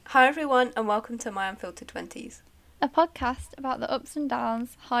Hi everyone and welcome to My Unfiltered 20s. A podcast about the ups and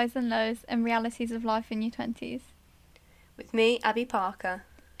downs, highs and lows, and realities of life in your 20s. With me, Abby Parker.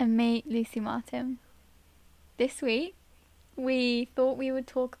 And me, Lucy Martin. This week, we thought we would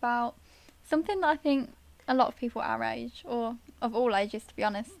talk about something that I think a lot of people our age, or of all ages to be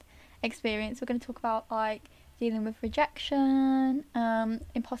honest, experience. We're going to talk about dealing with rejection,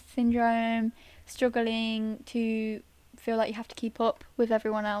 imposter syndrome, struggling to feel like you have to keep up with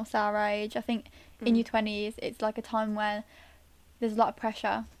everyone else our age. I think in your 20s it's like a time where there's a lot of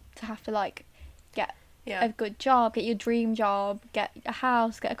pressure to have to get a good job, get your dream job, get a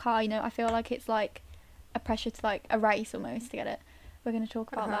house, get a car. I feel like it's like a pressure to a race almost to get it. We're going to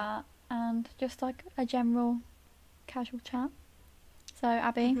talk about that and just a general casual chat. So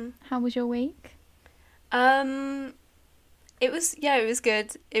Abby, how was your week? It was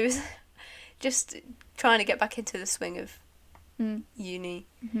good. It was just trying to get back into the swing of uni.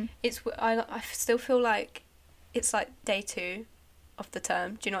 I still feel like it's like day 2 of the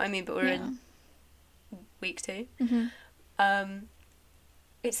term. Do you know what I mean? But we're in week 2.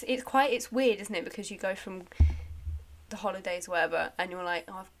 It's weird, isn't it? Because you go from the holidays or whatever, and you're like,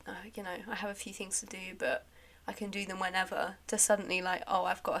 I have a few things to do, but I can do them whenever. To suddenly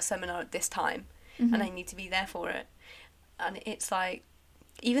I've got a seminar at this time, and I need to be there for it. And it's like,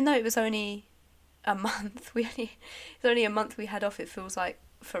 even though it was only a month, it's only a month we had off, it feels like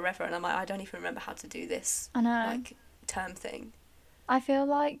forever, and I'm like, I don't even remember how to do this term thing. I feel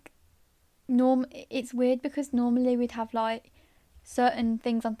like it's weird because normally we'd have certain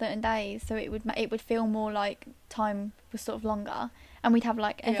things on certain days, so it would feel more like time was sort of longer, and we'd have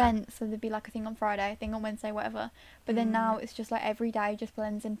events, so there'd be a thing on Friday, a thing on Wednesday, whatever. But then now it's just every day just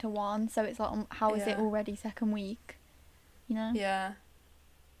blends into one, so it's how is it already second week, Yeah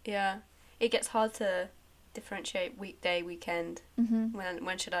it gets hard to differentiate weekday, weekend.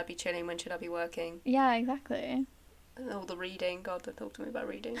 When should I be chilling, when should I be working? Yeah, exactly. All the reading, God, don't talk to me about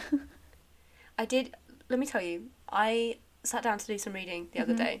reading. Let me tell you, I sat down to do some reading the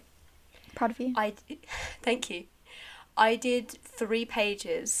other day. Proud of you. Thank you. I did 3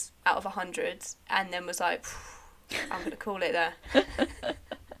 pages out of 100 and then was like, I'm going to call it there.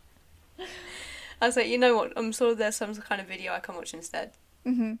 I was like, you know what, I'm sure there's some kind of video I can watch instead.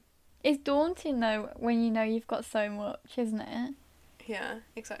 It's daunting though when you know you've got so much, isn't it? Yeah,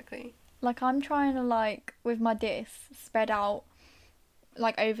 exactly. I'm trying to with my disc spread out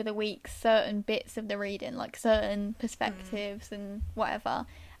over the week certain bits of the reading, certain perspectives and whatever,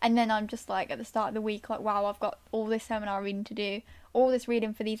 and then I'm just at the start of the week wow, I've got all this seminar reading to do, all this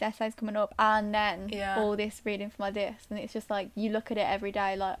reading for these essays coming up, and then all this reading for my disc, and it's just you look at it every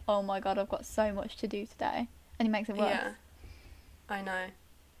day oh my god, I've got so much to do today, and it makes it worse. Yeah, I know.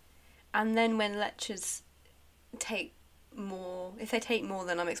 And then when lectures take more, if they take more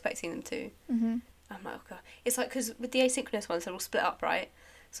than I'm expecting them to, I'm like, oh god. It's because with the asynchronous ones, they're all split up, right?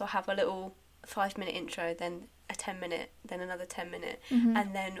 So I'll have a little 5-minute intro, then a 10-minute, then another 10-minute.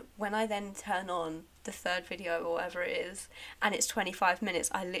 And then when I then turn on the third video or whatever it is, and it's 25 minutes,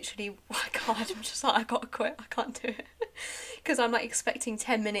 I literally, I'm just I gotta quit, I can't do it. Because I'm expecting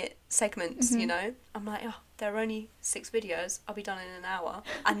 10-minute segments, I'm like, oh, there are only 6 videos, I'll be done in an hour.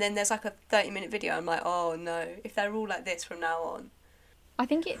 And then there's a 30-minute video, I'm like, oh no, if they're all like this from now on. I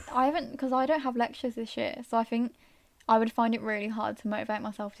think because I don't have lectures this year, so I think I would find it really hard to motivate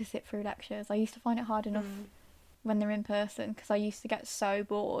myself to sit through lectures. I used to find it hard enough when they're in person, because I used to get so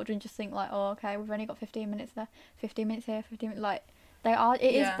bored and just think oh, okay, we've only got 15 minutes there, 15 minutes here, 15 minutes,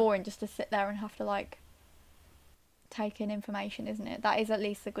 it is boring just to sit there and have to take in information, isn't it? That is at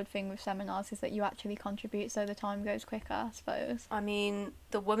least a good thing with seminars, is that you actually contribute, so the time goes quicker, I suppose. I mean,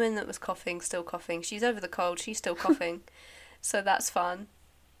 the woman that was coughing, still coughing, she's over the cold, she's still coughing. So that's fun.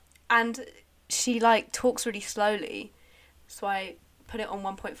 And she talks really slowly, so I put it on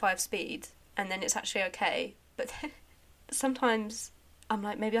 1.5 speed, and then it's actually okay. But then sometimes I'm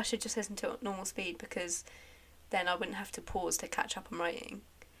like, maybe I should just listen to it at normal speed, because then I wouldn't have to pause to catch up on writing.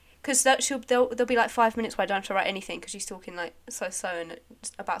 Because there'll be 5 minutes where I don't have to write anything, because she's talking so and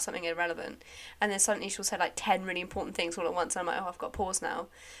just about something irrelevant, and then suddenly she'll say 10 really important things all at once, and I'm like, oh, I've got to pause now.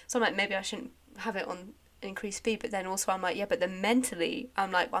 So I'm like, maybe I shouldn't have it on increased speed. But then also I'm like, yeah, but then mentally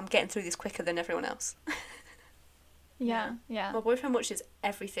I'm like, well, I'm getting through this quicker than everyone else. Yeah. My boyfriend watches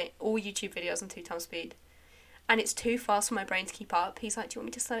everything, all YouTube videos on 2 times speed, and it's too fast for my brain to keep up. He's like, do you want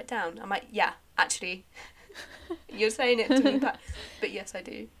me to slow it down? I'm like, yeah, actually. You're saying it to me, but yes, I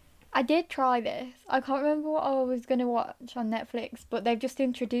do. I did try this. I can't remember what I was going to watch on Netflix, but they've just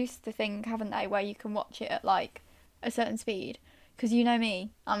introduced the thing, haven't they, where you can watch it at a certain speed. Because you know me,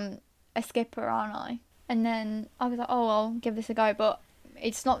 I'm a skipper, aren't I? And then I was like, oh, I'll give this a go, but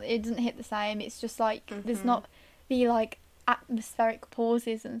it's not, it doesn't hit the same. It's just like there's Mhm. not the like atmospheric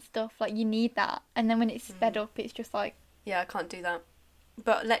pauses and stuff. Like you need that, and then when it's sped up, it's just like Yeah, I can't do that.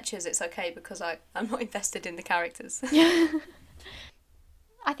 But lectures, it's okay because I'm not invested in the characters.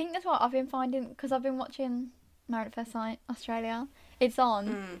 I think that's what I've been finding because I've been watching Married at First Sight Australia. It's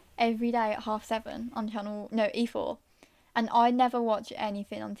on every day at 7:30 on E4, and I never watch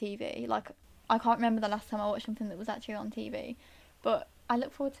anything on TV. Like I can't remember the last time I watched something that was actually on TV, but I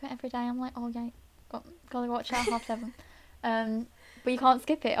look forward to it every day. I'm like, oh yeah, gotta watch that at 7:30. But you can't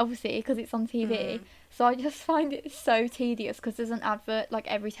skip it obviously because it's on TV. So I just find it so tedious because there's an advert like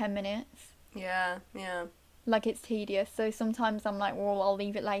every 10 minutes. Yeah. Like it's tedious, so sometimes I'm like, well, I'll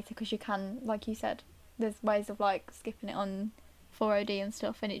leave it later because you can, like you said, there's ways of like skipping it on 4OD and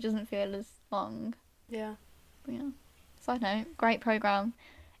stuff and it doesn't feel as long. Yeah. But yeah, so I don't know, great programme.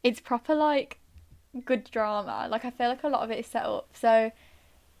 It's proper like good drama. Like I feel like a lot of it is set up, so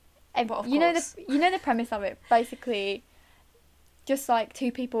Well, of you know course. the premise of it. Basically, just like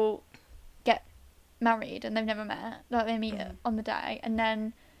two people get married and they've never met, like they meet on the day, and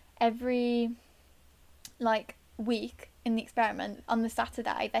then every like week in the experiment on the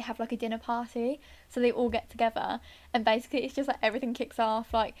Saturday they have like a dinner party, so they all get together and basically it's just like everything kicks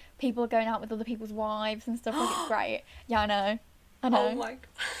off, like people are going out with other people's wives and stuff. Like it's great. Yeah, I know. Oh my god.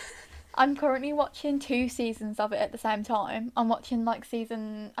 I'm currently watching 2 seasons of it at the same time. I'm watching like I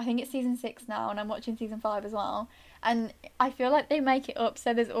think it's season 6 now, and I'm watching season 5 as well, and I feel like they make it up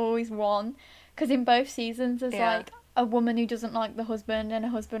so there's always one, because in both seasons there's like a woman who doesn't like the husband and a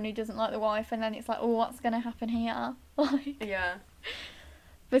husband who doesn't like the wife, and then it's like, oh, what's gonna happen here? Like, Yeah.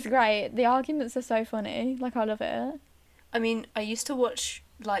 but it's great. The arguments are so funny. Like, I love it. I mean, I used to watch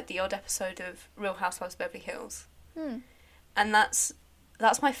like the odd episode of Real Housewives of Beverly Hills, and that's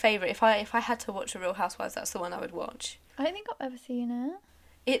my favourite. If I had to watch a Real Housewives, that's the one I would watch. I don't think I've ever seen it.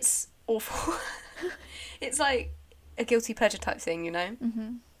 It's awful. It's like a guilty pleasure type thing, you know.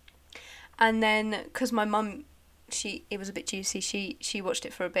 And then because my mum, it was a bit juicy. She watched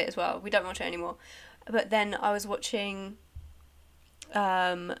it for a bit as well. We don't watch it anymore. But then I was watching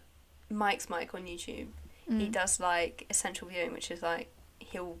Mike's Mike on YouTube. He does like essential viewing, which is like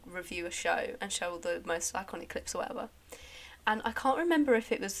he'll review a show and show all the most iconic clips or whatever. And I can't remember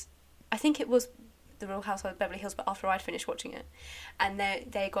if it was, I think it was The Real Housewives of Beverly Hills, but after I'd finished watching it, and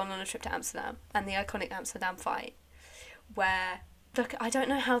they'd gone on a trip to Amsterdam, and the iconic Amsterdam fight, where, look, I don't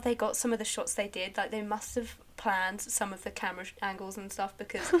know how they got some of the shots they did. Like they must have planned some of the camera angles and stuff,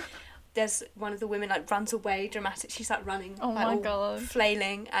 because there's one of the women like runs away dramatic. She's like running, Oh like, my all God.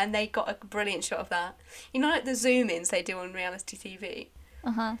 flailing, and they got a brilliant shot of that. You know, like the zoom ins they do on reality TV.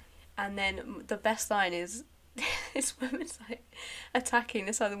 And then the best line is this woman's like attacking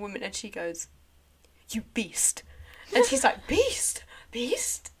this other woman, and she goes, "You beast," and she's like, "Beast,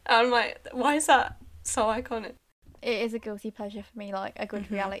 beast." And I'm like, why is that so iconic? It is a guilty pleasure for me, like a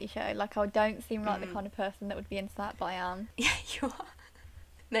good reality show. Like, I don't seem like the kind of person that would be into that, but I am. Yeah, you are.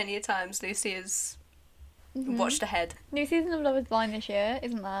 Many a times Lucy has watched ahead. New season of Love Is Blind this year,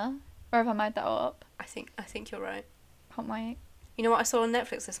 isn't there? Or have I made that up? I think you're right. Can't wait. You know what I saw on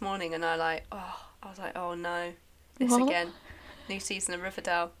Netflix this morning, and I was like, oh no, this What? again. New season of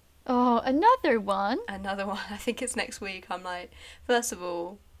Riverdale. Oh, another one? Another one. I think it's next week. I'm like, first of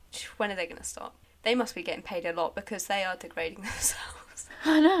all, when are they going to stop? They must be getting paid a lot because they are degrading themselves.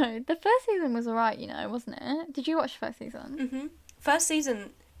 I know. The first season was alright, you know, wasn't it? Did you watch the first season? First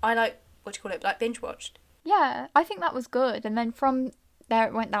season, I like binge watched. Yeah, I think that was good. And then from there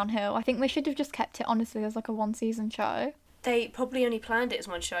it went downhill. I think they should have just kept it, honestly, as like a 1-season show. They probably only planned it as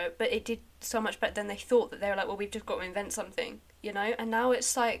one show, but it did so much better than they thought, that they were like, well, we've just got to invent something, you know? And now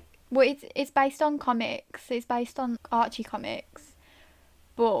it's like... Well, it's based on comics. It's based on Archie comics.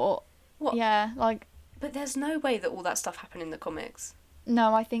 But, What? yeah, like... But there's no way that all that stuff happened in the comics.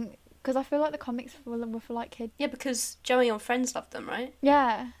 No, I think... Because I feel like the comics were for, like, kids. Yeah, because Joey on Friends loved them, right?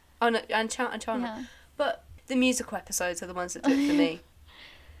 Yeah. Oh, no, and Chandler. Yeah. But the musical episodes are the ones that do it for me.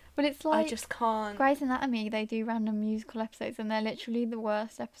 But it's like... I just can't... Grey's Anatomy, they do random musical episodes and they're literally the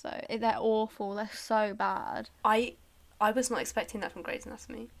worst episode. They're awful. They're so bad. I was not expecting that from Grey's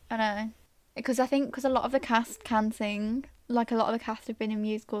Anatomy. I know. Because I think a lot of the cast can sing. Like, a lot of the cast have been in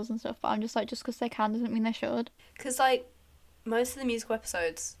musicals and stuff, but I'm just like, just because they can doesn't mean they should. Because, like, most of the musical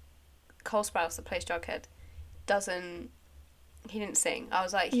episodes, Cole Sprouse, that plays Jughead, he didn't sing. I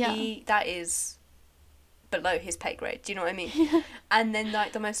was like, that is below his pay grade. Do you know what I mean? And then,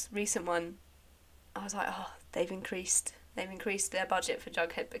 like, the most recent one, I was like, oh, they've increased their budget for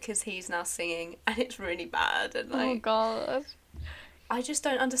Jughead because he's now singing, and it's really bad. And like, oh, God. I just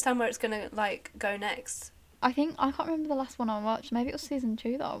don't understand where it's gonna, like, go next. I think I can't remember the last one I watched. Maybe it was season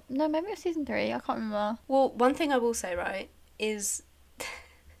 2 though. No, maybe it was season 3. I can't remember. Well, one thing I will say, right, is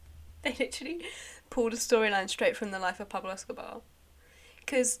they literally pulled a storyline straight from the life of Pablo Escobar.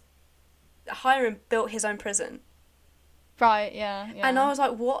 Because Hiram built his own prison. Right, yeah. And I was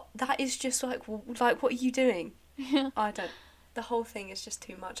like, what? That is just like, what are you doing? Yeah. I don't. The whole thing is just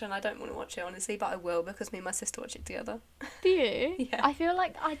too much, and I don't want to watch it, honestly, but I will, because me and my sister watch it together. Do you? Yeah. I feel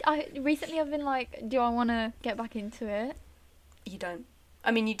like I recently I've been like, do I want to get back into it? You don't.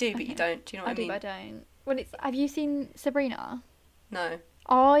 I mean, you do, but Okay. you don't. Do you know what I mean? I don't. Well, have you seen Sabrina? No.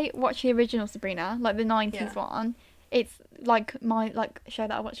 I watched the original Sabrina, like the 90s Yeah. one. It's like my show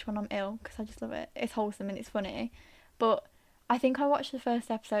that I watch when I'm ill because I just love it. It's wholesome and it's funny. But I think I watched the first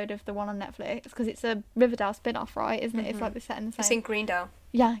episode of the one on Netflix because it's a Riverdale spin-off, right? Isn't it? It's like the set in the same. It's in Greendale.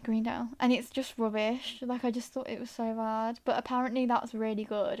 Yeah, Greendale. And it's just rubbish. Like, I just thought it was so bad. But apparently that's really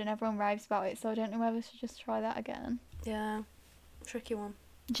good and everyone raves about it, so I don't know whether to just try that again. Yeah. Tricky one.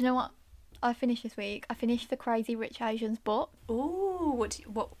 Do you know what I finished this week? I finished the Crazy Rich Asians book. Ooh,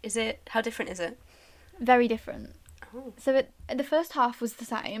 what is it? How different is it? Very different. Oh. So the first half was the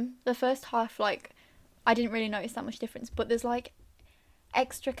same. The first half, like, I didn't really notice that much difference, but there's like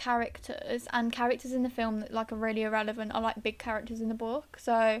extra characters and characters in the film that like are really irrelevant are like big characters in the book.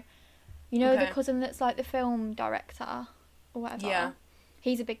 So, you know, Okay. the cousin that's like the film director or whatever. Yeah.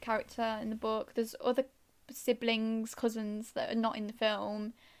 He's a big character in the book. There's other siblings, cousins that are not in the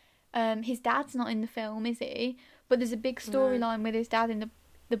film. His dad's not in the film, is he? But there's a big storyline with his dad in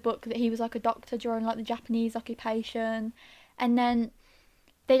the book that he was like a doctor during like the Japanese occupation, and then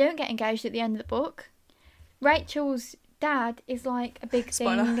they don't get engaged at the end of the book. Rachel's dad is like a big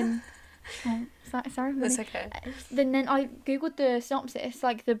Spoiler. thing, and sorry, That's okay. then I googled the synopsis,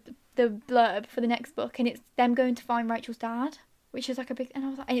 like the blurb for the next book, and it's them going to find Rachel's dad, which is like a big, and I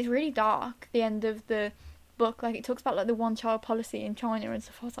was like, and it's really dark. The end of the book, like it talks about like the one child policy in China and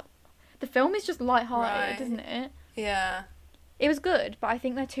stuff. I was like, the film is just light-hearted, Right. isn't it? Yeah. It was good, but I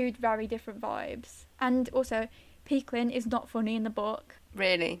think they're two very different vibes. And also, Peaklin is not funny in the book,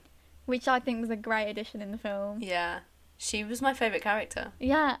 Really. which I think was a great addition in the film. Yeah. She was my favourite character.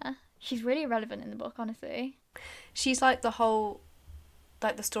 Yeah, she's really relevant in the book, honestly. She's like the whole,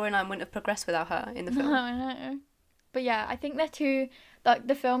 like the storyline wouldn't have progressed without her in the film. No, I know. But yeah, I think they're two, like,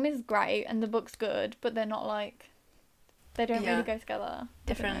 the film is great and the book's good, but they're not like, they don't Yeah. really go together. I don't know,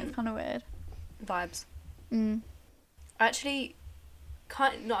 Different. it's kind of weird. Vibes. Mm. Actually,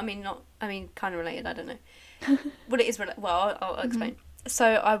 kind of related. I don't know. Well, it is related. Well, I'll explain.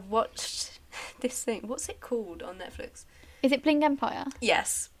 So I watched this thing. What's it called on Netflix? Is it Bling Empire?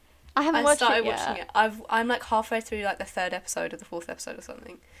 Yes, I haven't I watched started it yet. watching it. I'm like halfway through like the 3rd episode or the 4th episode or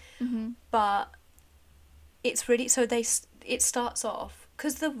something. Mm-hmm. But it's really so it starts off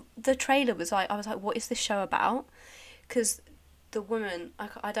because the trailer was like, I was like, what is this show about? Because the woman,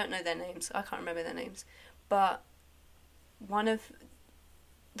 I don't know their names. I can't remember their names, but one of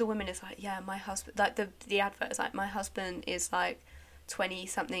the women is like, yeah, my husband, like the advert is like, my husband is like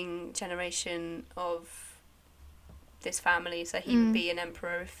 20-something generation of this family, so he would be an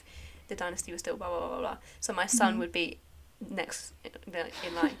emperor if the dynasty was still blah blah blah blah, blah. So my son would be next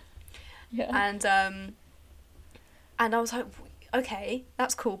in line. Yeah. And I was like, okay,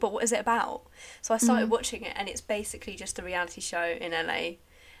 that's cool, but what is it about? So I started watching it, and it's basically just a reality show in LA,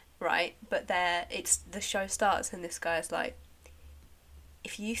 right? But the show starts, and this guy's like,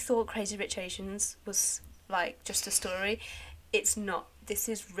 if you thought Crazy Rich Asians was like just a story, it's not. This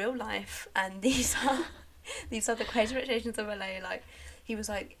is real life, and these are the Crazy Rich Asians of LA. Like, he was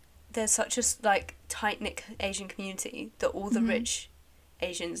like, there's such a like tight-knit Asian community that all the rich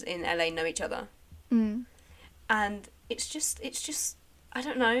Asians in LA know each other. Mm. And it's just I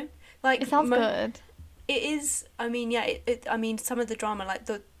don't know, like, It sounds good. it is. I mean, yeah, I mean, some of the drama, like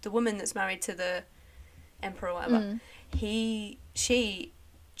the woman that's married to the emperor or whatever, she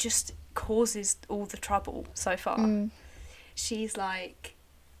just causes all the trouble so far. She's like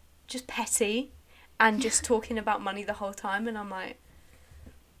just petty and just talking about money the whole time, and I'm like,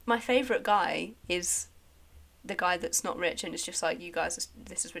 my favourite guy is the guy that's not rich and it's just like, you guys,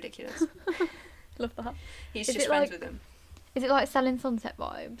 this is ridiculous. Love that. He's Is just it friends like- with him. Is it like Selling Sunset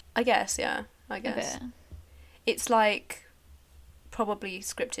vibes? I guess, yeah. I A guess. bit. It's like probably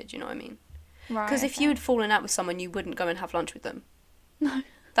scripted, you know what I mean? Right. Because if okay. you had fallen out with someone, you wouldn't go and have lunch with them. No.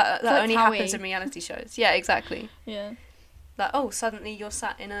 That like only Howie. happens in reality shows. Yeah, exactly. Yeah. Like, oh, suddenly you're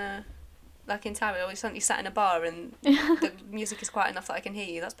sat in a, like in Towie, or you're suddenly sat in a bar and the music is quiet enough that I can hear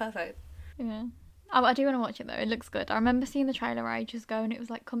you. That's perfect. Yeah. Oh, I do want to watch it though. It looks good. I remember seeing the trailer ages ago and it was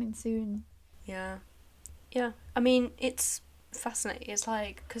like coming soon. Yeah. Yeah. I mean, it's fascinating. It's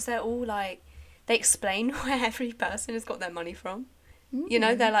like, because they're all like, they explain where every person has got their money from. You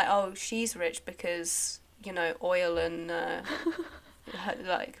know, they're like, oh, she's rich because, you know, oil and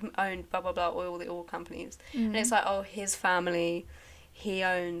like owned blah blah blah the oil companies, and it's like, oh, his family, he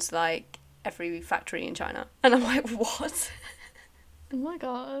owns like every factory in China, and I'm like, what? Oh my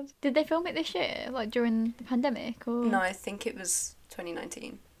god! Did they film it this year, like during the pandemic, or No, I think it was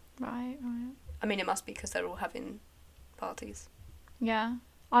 2019. Right. I mean, it must be because they're all having parties. Yeah.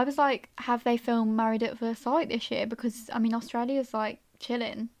 I was like, have they filmed Married at First Sight this year? Because, I mean, Australia's like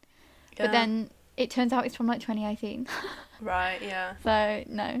chilling. Yeah. But then it turns out it's from like 2018. Right, yeah. So,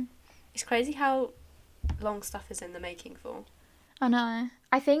 no. It's crazy how long stuff is in the making for. I know.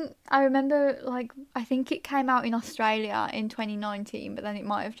 I remember, like, I think it came out in Australia in 2019, but then it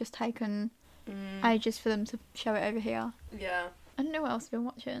might have just taken ages for them to show it over here. Yeah. I don't know what else I've been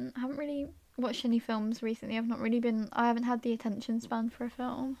watching. I haven't really watched any films recently. I haven't had the attention span for a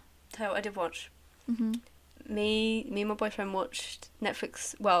film. Tell you what I did watch. Mm-hmm. Me and my boyfriend watched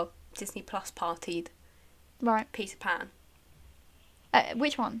Disney Plus partied Right. Peter Pan.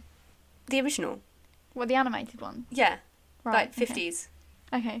 Which one? The original. What, the animated one? Yeah. Right. Like 50s.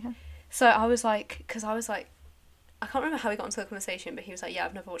 Okay. So I was like, I can't remember how we got into the conversation, but he was like, yeah,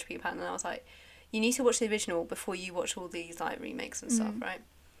 I've never watched Peter Pan. And I was like, you need to watch the original before you watch all these like remakes and stuff, right?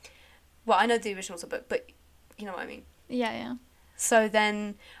 Well, I know the original's a book, but you know what I mean. Yeah. So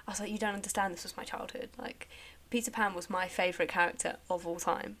then I was like, you don't understand, this was my childhood. Like, Peter Pan was my favourite character of all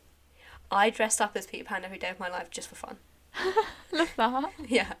time. I dressed up as Peter Pan every day of my life just for fun. Love that.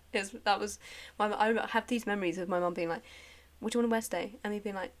 Yeah, I have these memories of my mum being like, what do you want to wear today? And me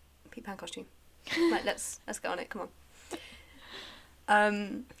being like, Peter Pan costume. Like, let's get on it, come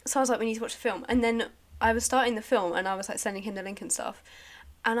on. So I was like, we need to watch the film. And then I was starting the film and I was like sending him the link and stuff.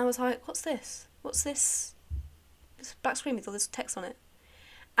 And I was like, what's this? This black screen with all this text on it.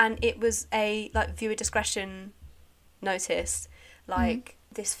 And it was a like viewer discretion notice. Like,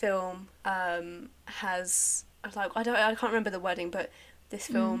 this film has like, I can't remember the wording, but this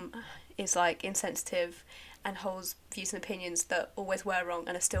film is like insensitive and holds views and opinions that always were wrong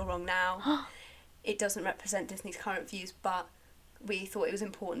and are still wrong now. It doesn't represent Disney's current views, but we thought it was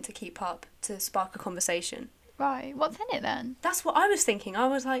important to keep up to spark a conversation. Right. What's in it then? That's what I was thinking. I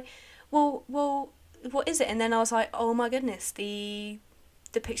was like, well, what is it? And then I was like, oh my goodness, the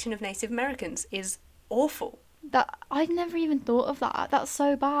depiction of Native Americans is awful. That I'd never even thought of that. That's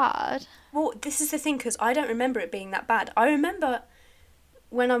so bad. Well, this is the thing, because I don't remember it being that bad. I remember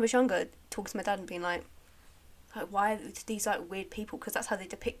when I was younger talking to my dad and being like why are these like weird people? Because that's how they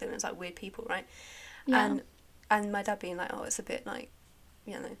depict them, as like weird people, right? Yeah. And my dad being like, oh, it's a bit like,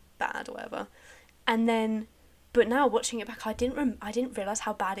 you know, bad or whatever. And then, but now watching it back, I didn't realise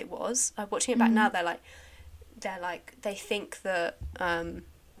how bad it was. Like, watching it back now, they're like they think that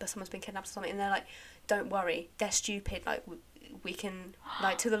someone's been kidnapped or something, and they're like, don't worry, they're stupid. Like, we can,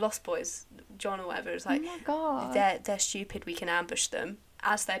 like, to the Lost Boys, John or whatever, it's like, oh my God. they're stupid. We can ambush them,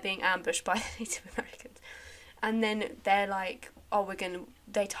 as they're being ambushed by the Native Americans. And then they're like, oh,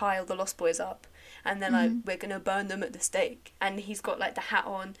 they tie all the Lost Boys up, and they're like, we're gonna burn them at the stake. And he's got like the hat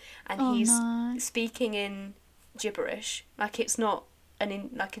on, and he's speaking in gibberish, like it's not an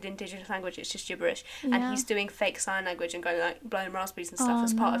indigenous language, it's just gibberish. Yeah. And he's doing fake sign language and going like blowing raspberries and stuff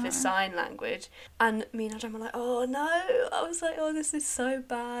as part of his sign language. And me and Adam were like, oh no. I was like, oh, this is so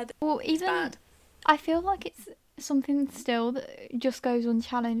bad. Well, it's bad. I feel like it's something still that just goes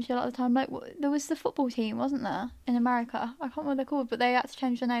unchallenged a lot of the time. Like, there was the football team, wasn't there, in America? I can't remember what they're called, but they had to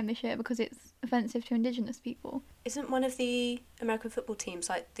change their name this year because it's offensive to indigenous people. Isn't one of the American football teams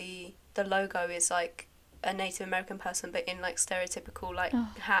like the logo is like a Native American person, but in like stereotypical like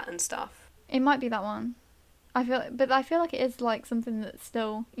hat and stuff? It might be that one. I feel like it is like something that's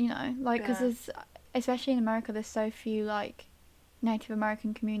still, you know, like, because there's, especially in America, there's so few like Native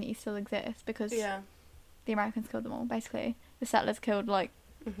American communities still exist because the Americans killed them all, basically. The settlers killed, like,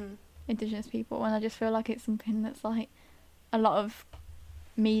 indigenous people, and I just feel like it's something that's, like, a lot of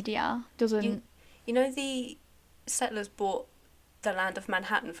media doesn't... You know, the settlers bought the land of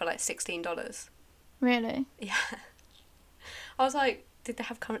Manhattan for, like, $16. Really? Yeah. I was like, did they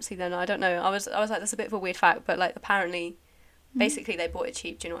have currency then? I don't know. I was like, that's a bit of a weird fact, but, like, apparently, basically, they bought it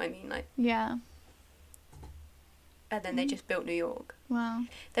cheap, do you know what I mean? Like, yeah. And then they just built New York. Wow.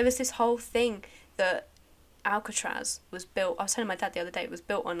 There was this whole thing that Alcatraz was built, I was telling my dad the other day, it was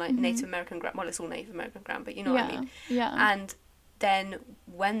built on like Native American ground. Well, it's all Native American ground, but you know what I mean. Yeah. And then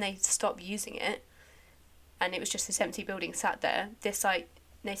when they stopped using it, and it was just this empty building sat there, this like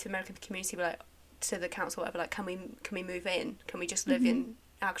Native American community were like to the council, whatever, like, can we move in? Can we just live in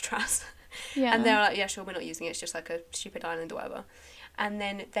Alcatraz? Yeah. And they were like, yeah, sure, we're not using it. It's just like a stupid island or whatever. and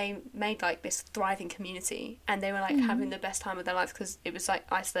then they made like this thriving community, and they were like having the best time of their lives because it was like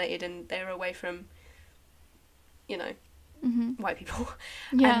isolated and they were away from, you know, white people.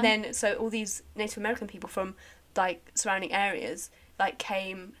 Yeah. And then so all these Native American people from like surrounding areas like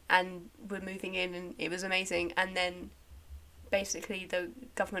came and were moving in, and it was amazing. And then basically the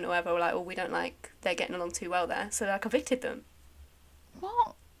government or whatever were like, oh, we don't like they're getting along too well there, so they like evicted them.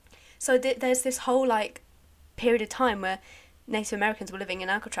 What? So there's this whole like period of time where Native Americans were living in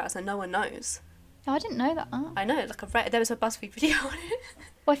Alcatraz and no one knows. I didn't know that. I know, like there was a BuzzFeed video on it.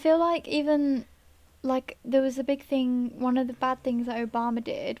 Well, I feel like even, like, there was a big thing, one of the bad things that Obama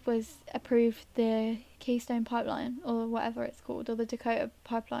did was approve the Keystone Pipeline, or whatever it's called, or the Dakota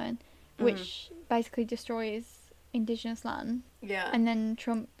Pipeline, which basically destroys indigenous land. Yeah. And then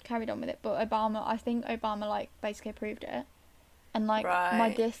Trump carried on with it, but I think Obama, like, basically approved it. And, like,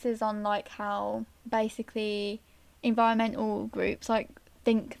 my diss is on, like, how basically environmental groups, like,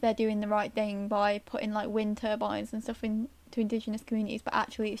 think they're doing the right thing by putting, like, wind turbines and stuff into indigenous communities, but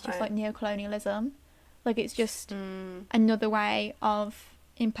actually it's just, like, neocolonialism. Like, it's just another way of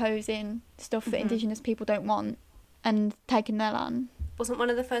imposing stuff that indigenous people don't want and taking their land. Wasn't one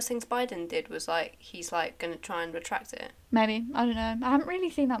of the first things Biden did was, like, he's, like, going to try and retract it? Maybe. I don't know. I haven't really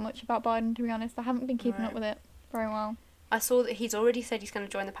seen that much about Biden, to be honest. I haven't been keeping up with it very well. I saw that he's already said he's going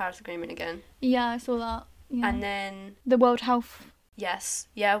to join the Paris Agreement again. Yeah, I saw that. Yeah. And then... the World Health. Yes.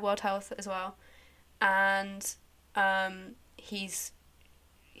 Yeah, World Health as well. And he's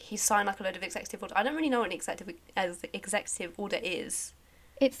signed, like, a load of executive orders. I don't really know what an executive order is.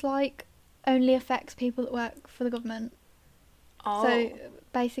 It's, like, only affects people that work for the government. Oh. So,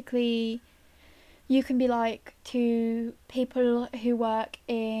 basically, you can be, like, to people who work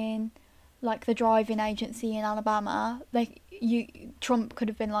in, like, the driving agency in Alabama, like, Trump could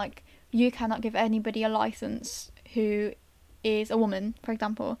have been like, you cannot give anybody a license who is a woman, for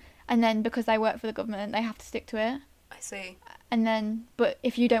example, and then because they work for the government, they have to stick to it. I see. And then, but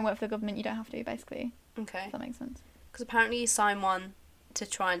if you don't work for the government, you don't have to, basically. Okay. If that makes sense. Because apparently he signed one to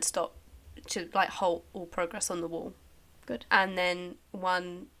try and like, halt all progress on the wall. Good. And then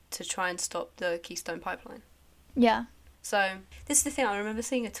one to try and stop the Keystone Pipeline. Yeah. So, this is the thing, I remember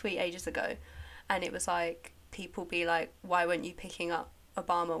seeing a tweet ages ago, and it was like, people be like, why weren't you picking up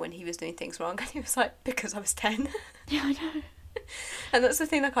Obama when he was doing things wrong? And he was like, because I was 10. Yeah, I know. And that's the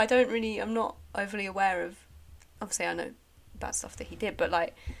thing, like, I'm not overly aware of, obviously I know bad stuff that he did, but,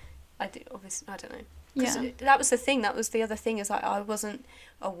 like, I don't know. Yeah. That was the thing, that was the other thing, is like, I wasn't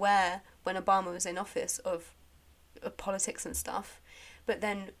aware when Obama was in office of politics and stuff, but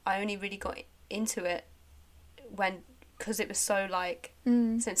then I only really got into it because it was so, like,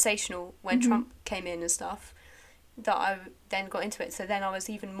 sensational when Trump came in and stuff, that I then got into it. So then I was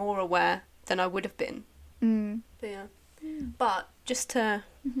even more aware than I would have been. But yeah. But just to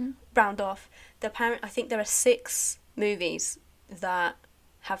round off, I think there are 6 movies that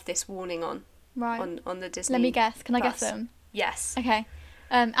have this warning on. Right. On the Disney. Let me guess. Can I Plus. guess them? Yes. Okay.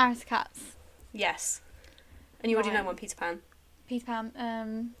 Aristocats. Yes. And you already know one, Peter Pan. Peter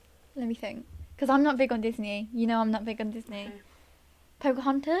Pan. Let me think. Because I'm not big on Disney. You know I'm not big on Disney. Okay.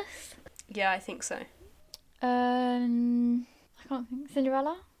 Pocahontas? Yeah, I think so. I can't think.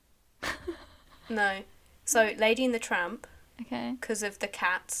 Cinderella? No. So, Lady and the Tramp. Okay. Because of the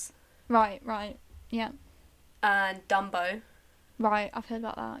cats. Right. Yeah. And Dumbo. Right, I've heard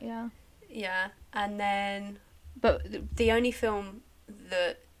about that, yeah. Yeah. And then... But the only film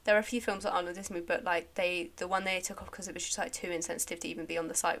that... There are a few films that aren't on Disney, but, like, the one they took off because it was just, like, too insensitive to even be on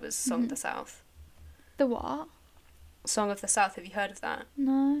the site was Song of the South. The what? Song of the South, have you heard of that?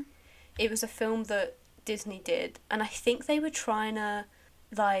 No. It was a film that Disney did, and I think they were trying to,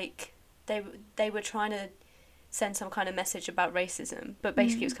 like, they were trying to send some kind of message about racism, but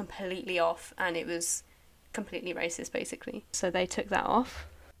basically it was completely off, and it was completely racist, basically. So they took that off.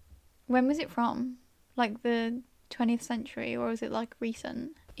 When was it from? Like the 20th century, or was it, like,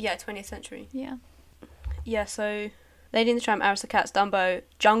 recent? Yeah, 20th century. Yeah. Yeah, so Lady and the Tramp, Aristocats, Dumbo,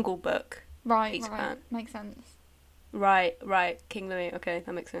 Jungle Book. Right, Peter Pan. Makes sense. Right, King Louis. Okay,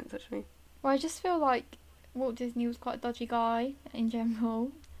 that makes sense, actually. Well, I just feel like Walt Disney was quite a dodgy guy in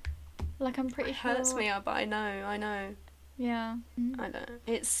general. Like, I'm pretty sure... It hurts me, but I know. Yeah. I know.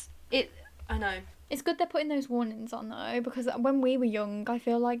 I know. It's good they're putting those warnings on, though, because when we were young, I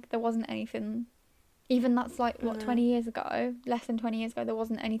feel like there wasn't anything... Even that's, like, 20 years ago? Less than 20 years ago, there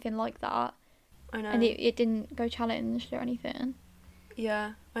wasn't anything like that. I know. And it didn't go challenged or anything.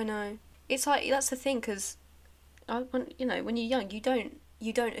 Yeah, I know. It's like, that's the thing, because, when you're young, you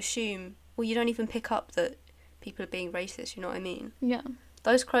don't assume, well, you don't even pick up that people are being racist, you know what I mean? Yeah.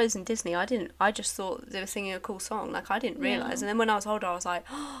 those crows in Disney, I just thought they were singing a cool song. Like, I didn't realise. Yeah. And then when I was older, I was like,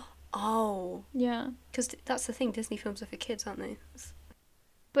 oh. Yeah. Because that's the thing, Disney films are for kids, aren't they?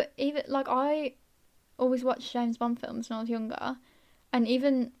 But even, like, I always watched James Bond films when I was younger. And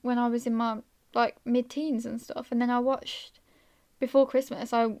even when I was in my, like, mid-teens and stuff. And then I watched, before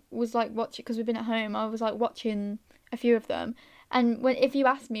Christmas, I was, like, watching, because we've been at home, I was, like, watching a few of them. And if you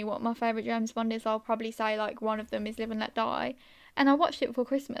ask me what my favourite James Bond is, I'll probably say, like, one of them is Live and Let Die. And I watched it before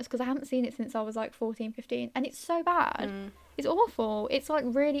Christmas because I haven't seen it since I was, like, 14, 15. And it's so bad. It's awful. It's, like,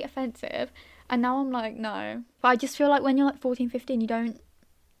 really offensive. And now I'm like, no. But I just feel like when you're, like, 14, 15, you don't...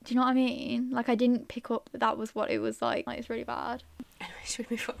 Do you know what I mean? Like, I didn't pick up that was what it was like. Like, it's really bad. Anyway, should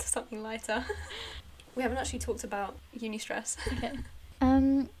we move on to something lighter? We haven't actually talked about uni stress. Okay.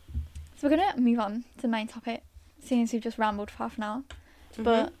 So we're going to move on to the main topic, seeing as we've just rambled for half an hour.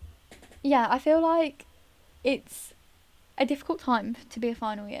 But, yeah, I feel like it's a difficult time to be a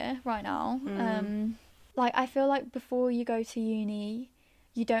final year right now. Like, I feel like before you go to uni,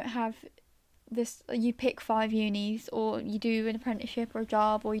 you don't have this, you pick 5 unis, or you do an apprenticeship or a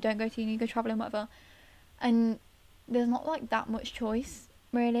job, or you don't go to uni, you go travelling, whatever. And there's not, like, that much choice,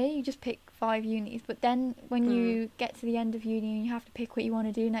 really. You just pick 5 unis. But then when you get to the end of uni and you have to pick what you want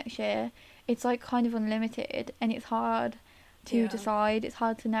to do next year, it's, like, kind of unlimited, and it's hard to decide. It's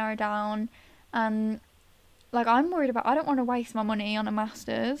hard to narrow down. And, like, I'm worried about, I don't want to waste my money on a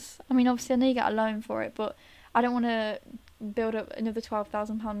master's. I mean, obviously I know you get a loan for it, but I don't want to build up another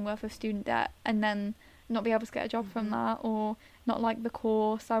 £12,000 worth of student debt and then not be able to get a job from that, or not like the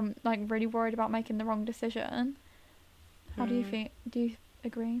course. I'm, like, really worried about making the wrong decision. How do you think? Do you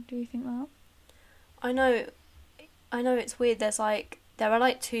agree? Do you think that? I know it's weird. There are,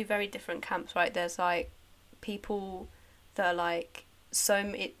 like, 2 very different camps, right? There's, like, people that are like,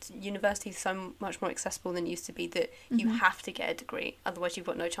 university is so much more accessible than it used to be, that you have to get a degree, otherwise you've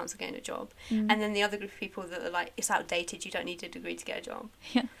got no chance of getting a job. And then the other group of people that are like, it's outdated, you don't need a degree to get a job.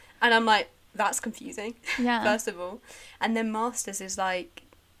 Yeah. And I'm like, that's confusing. Yeah. First of all. And then masters is, like,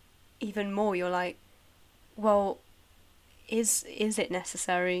 even more. You're like, well, is it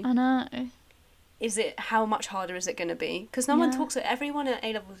necessary? I know. How much harder is it going to be? Because no one talks, everyone at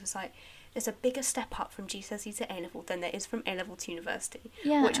A-levels is like, there's a bigger step up from GCSE to A-level than there is from A-level to university.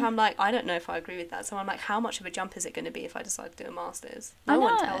 Yeah. Which I'm like, I don't know if I agree with that. So I'm like, how much of a jump is it going to be if I decide to do a master's? No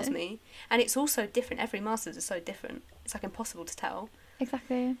one tells me. And it's also different. Every master's is so different. It's, like, impossible to tell.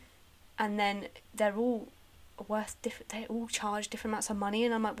 Exactly. And then they're all worth different. They all charge different amounts of money,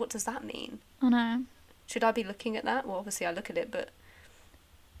 and I'm like, what does that mean? I know. Should I be looking at that? Well, obviously I look at it, but...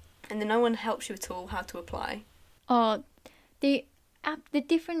 And then no one helps you at all how to apply. Oh, the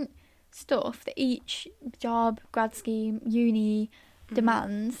different stuff that each job, grad scheme, uni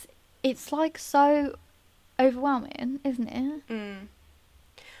demands, it's, like, so overwhelming, isn't it?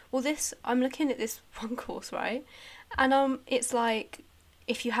 Well, I'm looking at this one course, right? And it's like,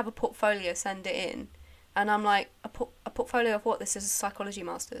 if you have a portfolio, send it in. And I'm like, a portfolio of what? This is a psychology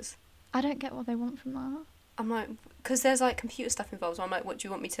master's. I don't get what they want from that. I'm like, because there's, like, computer stuff involved, so I'm like, what, do you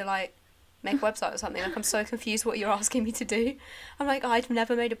want me to, like, make a website or something? Like, I'm so confused what you're asking me to do. I'm like, I've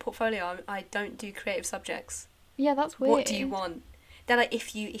never made a portfolio. I don't do creative subjects. Yeah, that's weird. What do you want? They're like,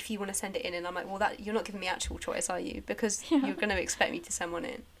 if you want to send it in, and I'm like, well, that you're not giving me actual choice, are you? Because you're going to expect me to send one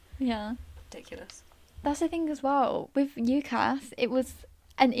in. Yeah. Ridiculous. That's the thing as well. With UCAS, it was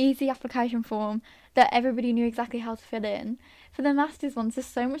an easy application form that everybody knew exactly how to fill in. For the masters ones, there's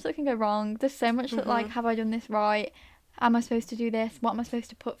so much that can go wrong. There's so much that, like, have I done this right? Am I supposed to do this? What am I supposed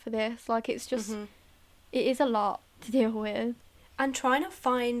to put for this? Like, it's just, it is a lot to deal with. And trying to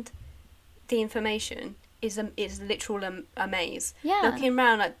find the information is literal a maze. Yeah. Looking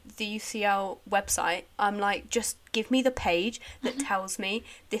around at the UCL website, I'm like, just give me the page that tells me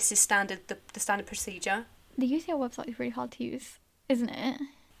this is the standard procedure. The UCL website is really hard to use, isn't it?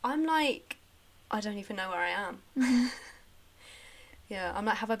 I'm like, I don't even know where I am. Yeah, I'm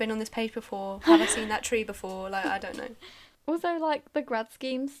like, have I been on this page before? Have I seen that tree before? Like, I don't know. Also, like, the grad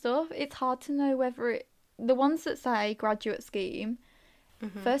scheme stuff, it's hard to know whether the ones that say graduate scheme,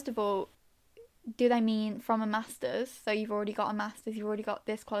 first of all, do they mean from a master's? So you've already got a master's, you've already got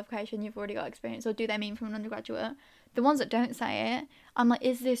this qualification, you've already got experience, or do they mean from an undergraduate? The ones that don't say it, I'm like,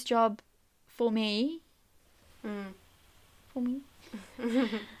 is this job for me? For me?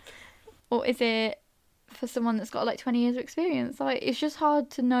 Or is it for someone that's got, like, 20 years of experience? Like, it's just hard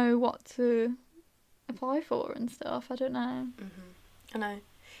to know what to apply for and stuff. I don't know. I know.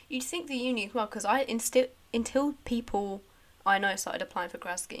 You'd think the uni as well, because until people I know started applying for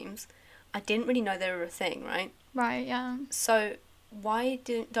grad schemes, I didn't really know they were a thing, right? Right, yeah. So why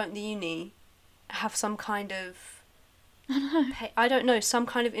don't the uni have some kind of I don't know, some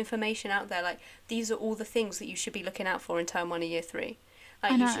kind of information out there, like, these are all the things that you should be looking out for in term 1 of year 3.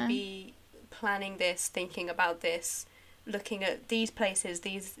 Like, you should be planning this, thinking about this, looking at these places,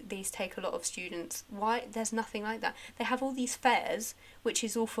 these take a lot of students. Why? There's nothing like that. They have all these fairs, which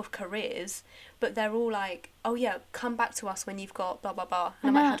is all for careers, but they're all like, oh yeah, come back to us when you've got blah blah blah.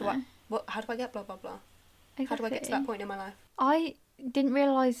 And I'm like, how do I get blah blah blah? Exactly. How do I get to that point in my life? I didn't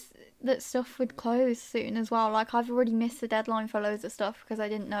realise that stuff would close soon as well. Like, I've already missed the deadline for loads of stuff because I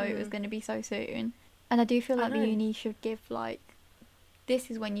didn't know it was going to be so soon. And I do feel like the uni should give, like, this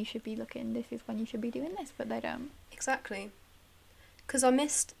is when you should be looking, this is when you should be doing this, but they don't. Exactly. Because I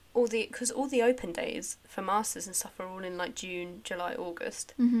missed all the open days for masters and stuff are all in, like, June, July,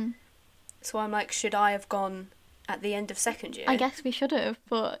 August. Mm-hmm. So I'm like, should I have gone at the end of second year? I guess we should have,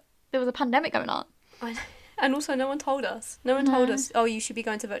 but there was a pandemic going on. And also, no one told us. No one told us, oh, you should be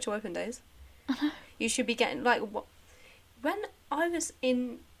going to virtual open days. You should be getting, like, what? When I was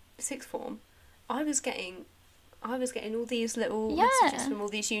in sixth form, I was getting all these little messages from all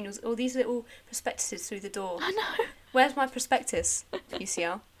these unions, all these little prospectuses through the door. I know. Where's my prospectus,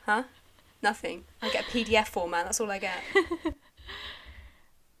 UCL? Huh? Nothing. I get a PDF format, that's all I get.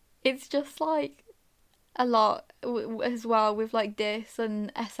 It's just, like, a lot as well with, like, this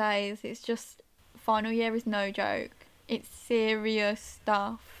and essays. It's just, final year is no joke. It's serious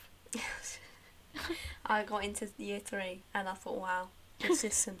stuff. I got into year 3 and I thought, wow, this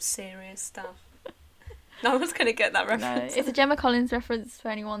is some serious stuff. No one's going to get that reference. No, it's a Gemma Collins reference for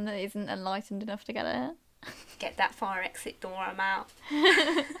anyone that isn't enlightened enough to get it. Get that fire exit door, I'm out.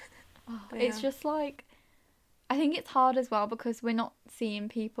 It's just like, I think it's hard as well because we're not seeing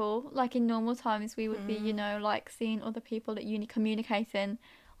people. Like, in normal times we would be, you know, like, seeing other people at uni communicating,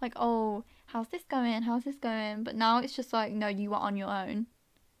 like, oh, how's this going? But now it's just like, no, you are on your own.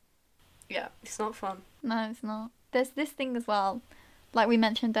 Yeah, it's not fun. No, it's not. There's this thing as well, like we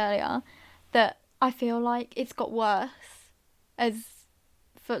mentioned earlier, that I feel like it's got worse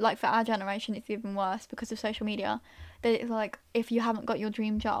for our generation. It's even worse because of social media. That it's like, if you haven't got your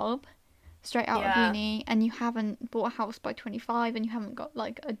dream job straight out of uni and you haven't bought a house by 25 and you haven't got,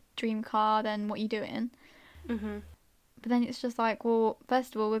 like, a dream car, then what are you doing? Mm-hmm. But then it's just like, well,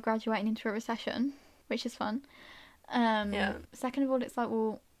 first of all, we're graduating into a recession, which is fun. Second of all, it's like,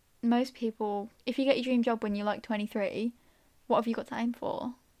 well, most people, if you get your dream job when you're, like, 23, what have you got to aim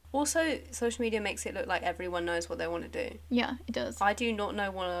for? Also, social media makes it look like everyone knows what they want to do. Yeah, it does. I do not know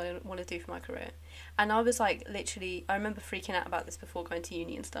what I want to do for my career. And I was, like, literally, I remember freaking out about this before going to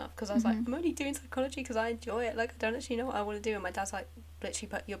uni and stuff. Because I was like, I'm only doing psychology because I enjoy it. Like, I don't actually know what I want to do. And my dad's like,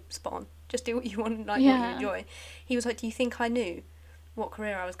 literally, you're spot on. Just do what you want, like, what you enjoy. He was like, do you think I knew what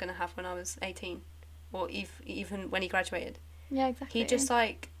career I was going to have when I was 18? Or even when he graduated? Yeah, exactly. He just,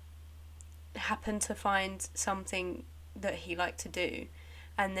 like, happened to find something that he liked to do.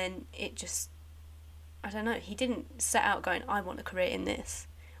 And then it just, I don't know, he didn't set out going, I want a career in this.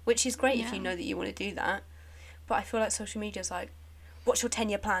 Which is great if you know that you want to do that. But I feel like social media's like, what's your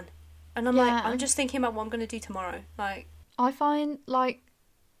 10-year plan? And I'm like, I'm just thinking about what I'm going to do tomorrow. Like, I find, like,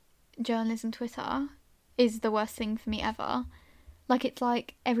 journalism Twitter is the worst thing for me ever. Like, it's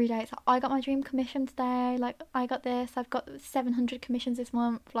like, every day it's like, I got my dream commission today. Like, I got this. I've got 700 commissions this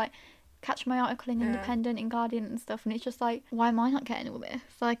month. Like, catch my article in Independent, in Guardian and stuff, and it's just like, why am I not getting all this?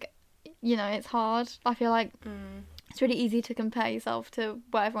 Like, you know, it's hard. I feel like it's really easy to compare yourself to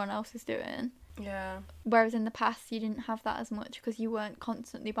what everyone else is doing. Yeah. Whereas in the past you didn't have that as much because you weren't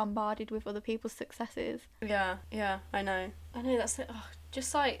constantly bombarded with other people's successes. Yeah, I know, that's it. Oh,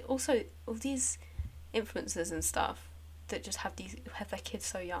 just like, also all these influencers and stuff that just have their kids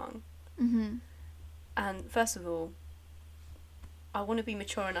so young. Mm-hmm. And first of all, I want to be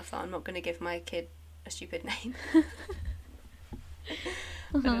mature enough that I'm not going to give my kid a stupid name.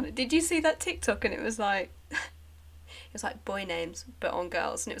 I don't know. Did you see that TikTok? And it was like boy names but on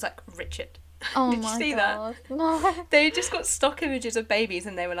girls, and it was like Richard. Oh Did you see God. that? No. They just got stock images of babies,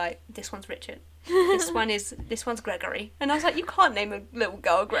 and they were like, this one's Richard, this one's Gregory, and I was like, you can't name a little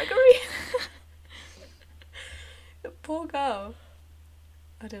girl Gregory. The poor girl.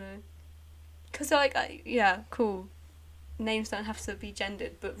 I don't know. Because like, cool. Names don't have to be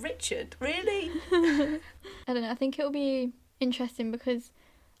gendered, but Richard, really? I don't know, I think it'll be interesting because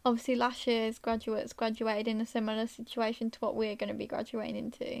obviously last year's graduates graduated in a similar situation to what we're going to be graduating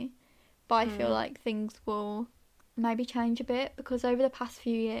into, but I feel like things will maybe change a bit because over the past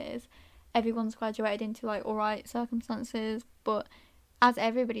few years everyone's graduated into, like, alright circumstances, but as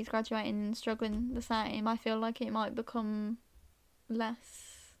everybody's graduating and struggling the same, I feel like it might become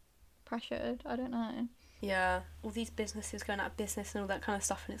less pressured. I don't know. Yeah, all these businesses going out of business and all that kind of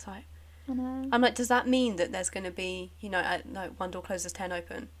stuff, and it's like, I know. I'm like, does that mean that there's going to be, no, one door closes, 10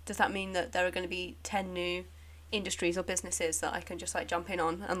 open? Does that mean that there are going to be 10 new industries or businesses that I can just like jump in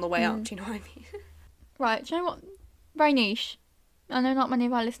on the way up? Do you know what I mean? Right, do you know what? Very niche. I know not many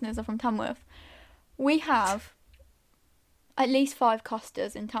of our listeners are from Tamworth. We have at least 5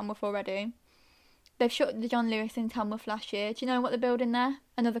 Costas in Tamworth already. They've shut the John Lewis in Tamworth last year. Do you know what they're building there?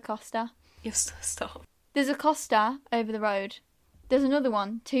 Another Costa. Just stop. There's a Costa over the road. There's another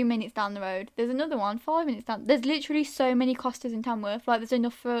one 2 minutes down the road. There's another one 5 minutes down. There's literally so many Costas in Tamworth. Like, there's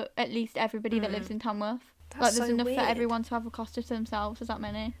enough for at least everybody that lives in Tamworth. That's there's so enough weird. for everyone to have a Costa to themselves. There's that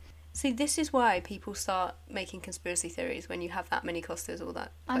many. See, this is why people start making conspiracy theories when you have that many Costas all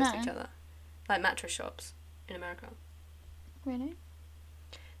that I close to know. each other. Like mattress shops in America. Really?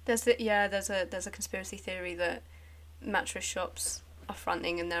 There's a conspiracy theory that mattress shops are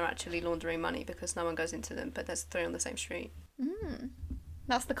fronting and they're actually laundering money because no one goes into them, but there's 3 on the same street.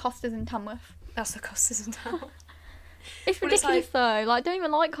 That's the Costas in Tamworth. That's the Costas in town. It's Well, it's ridiculous though. Like, I don't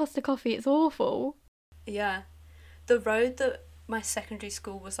even like Costa coffee. It's awful. Yeah. The road that my secondary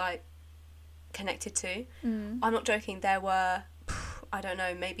school was like connected to, I'm not joking, there were, I don't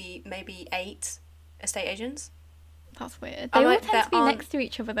know, maybe 8 estate agents. That's weird. I'm They all like, tend there to be aren't- next to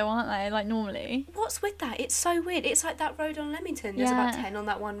each other though, aren't they? Like, normally. What's with that? It's so weird. It's like that road on Leamington. There's about Yeah. 10 on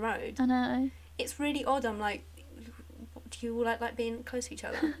that one road. I know. It's really odd. I'm like, do you all like being close to each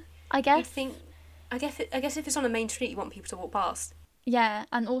other? I You'd guess. think, I guess if it's on a main street, you want people to walk past. Yeah,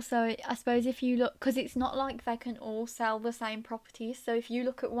 and also, I suppose if you look, because it's not like they can all sell the same properties, so if you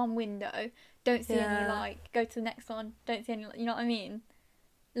look at one window, don't see any, Yeah. like, go to the next one, don't see any, you know what I mean?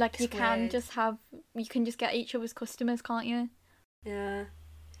 Like, It's you can weird. you can just get each other's customers, can't you? Yeah.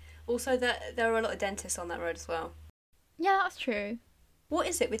 Also, there are a lot of dentists on that road as well. Yeah, that's true. What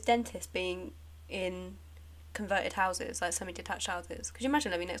is it with dentists being in converted houses, like semi-detached houses? Could you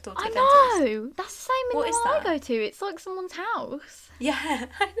imagine living next door to a I dentist? know! That's the same in What the is one I that? go to. It's like someone's house. Yeah.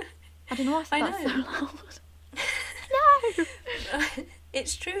 I don't know why I said I that know. so loud. No!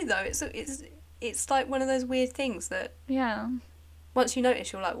 It's true though. It's like one of those weird things that Yeah. once you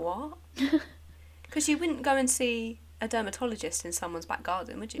notice, you're like, what? Because you wouldn't go and see a dermatologist in someone's back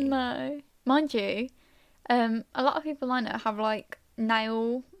garden, would you? No. Mind you, a lot of people I know have like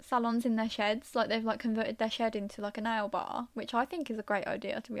nail salons in their sheds. Like, they've like converted their shed into like a nail bar, which I think is a great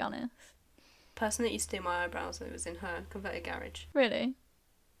idea, to be honest. Person that used to do my eyebrows, it was in her converted garage. Really?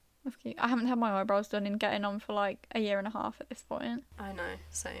 That's cute. I haven't had my eyebrows done in getting on for like a year and a half at this point. I know,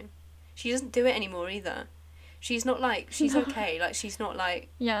 same. She doesn't do it anymore either. She's not like, she's okay, like she's not like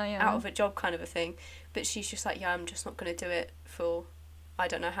Yeah, yeah. out of a job kind of a thing, but she's just like, yeah, I'm just not going to do it for I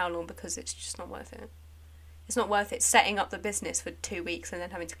don't know how long because it's just not worth it. It's not worth it setting up the business for 2 weeks and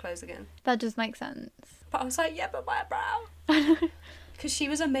then having to close again. That does make sense. But I was like, yeah, but my brow. Because she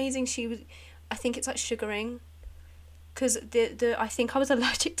was amazing. I think it's like sugaring. Because I think I was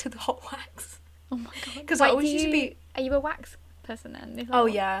allergic to the hot wax. Oh my god. Because I Wait, always used to be. Are you a wax person then? Is that Oh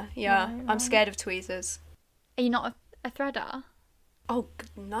what- yeah. Right, I'm right. scared of tweezers. Are you not a threader? Oh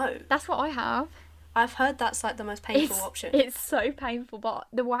no. That's what I have. I've heard that's like the most painful option. It's so painful, but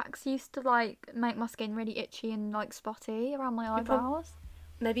the wax used to like make my skin really itchy and like spotty around my You're prob- eyebrows.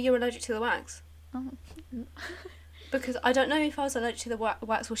 Maybe you're allergic to the wax. Oh. Because I don't know if I was allergic to the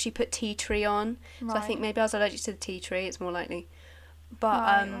wax or she put tea tree on. So I Right. think maybe I was allergic to the tea tree. It's more likely.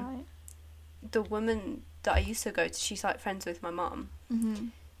 But Right. the woman that I used to go to, she's like friends with my mum. Mm-hmm.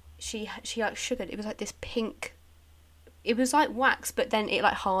 She like sugared. It was like this pink. It was like wax, but then it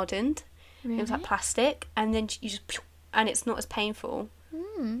like hardened. Really? It was like plastic, and then you just and it's not as painful.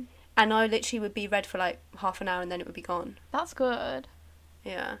 Mm, And I literally would be red for like half an hour, and then it would be gone. that's good.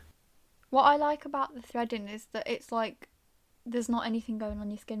 Yeah. What I like about the threading is that it's like there's not anything going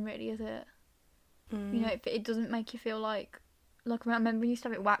on your skin really, is it? Mm. You know, it doesn't make you feel like I remember we used to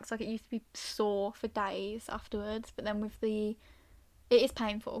have it waxed, like it used to be sore for days afterwards, but then with it is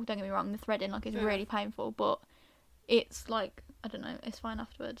painful, don't get me wrong, the threading like is Yeah. really painful, but it's like, I don't know, it's fine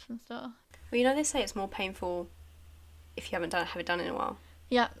afterwards and stuff. Well, you know they say it's more painful if you have it done in a while.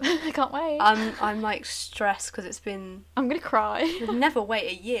 Yeah, I can't wait. I'm like stressed because it's been. I'm gonna cry. I'd never wait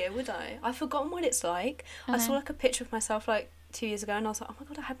a year, would I? I've forgotten what it's like. I saw know. like a picture of myself like 2 years ago, and I was like, oh my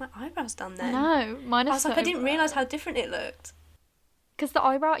god, I had my eyebrows done then. No, mine I are was like, I didn't realise how different it looked. Because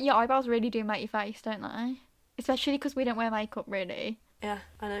your eyebrows really do make your face, don't they? Especially because we don't wear makeup, really. Yeah,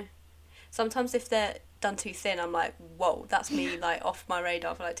 I know. Sometimes if they're done too thin, I'm like, whoa, that's me like off my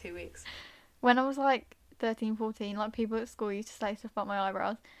radar for like 2 weeks. When I was like 13, 14, like people at school used to say stuff about my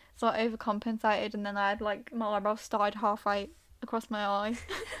eyebrows. So I overcompensated and then I had like my eyebrows started halfway across my eye.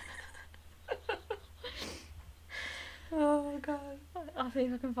 Oh god. I'll see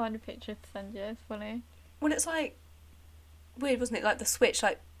if I can find a picture to send you. It's funny. Well, it's like weird, wasn't it? Like the switch,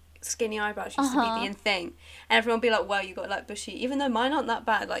 like skinny eyebrows used to be the in thing, and everyone would be like, "Wow, you got like bushy," even though mine aren't that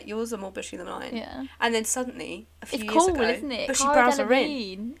bad. Like yours are more bushy than mine. Yeah. And then suddenly, a few It's years cool, ago, isn't it? bushy Cara brows are in.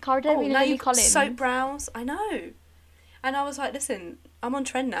 Delevingne. Cara Delevingne and now Lily you've got Collins. soap brows. I know. And I was like, listen, I'm on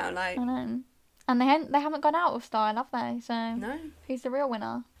trend now. Like, I know. And they haven't gone out of style, have they? So no, who's the real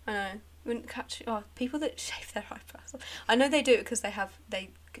winner? I know. Wouldn't catch people that shave their eyebrows. I know they do it because they're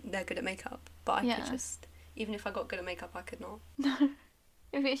good at makeup. But I could just, even if I got good at makeup, I could not. No.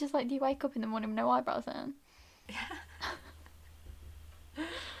 If it's just like, do you wake up in the morning with no eyebrows in? Yeah.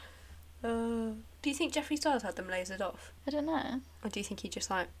 Do you think Jeffree Stars had them lasered off? I don't know. Or do you think he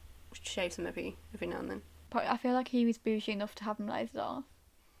just like shaves them every now and then? But I feel like he was bougie enough to have them lasered off.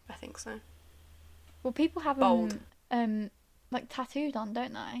 I think so. Well, people have them like tattooed on,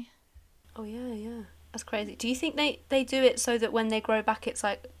 don't they? Oh yeah. That's crazy. Do you think they do it so that when they grow back, it's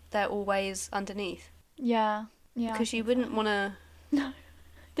like they're always underneath? Yeah. Because you wouldn't want to. No.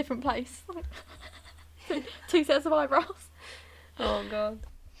 Different place. 2 sets of eyebrows. Oh god.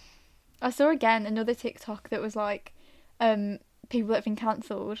 I saw again another TikTok that was like people that have been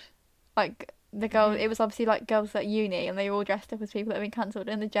cancelled. Like the girl, it was obviously like girls at uni and they were all dressed up as people that have been cancelled,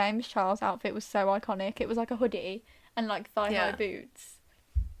 and the James Charles outfit was so iconic. It was like a hoodie and like thigh-high boots.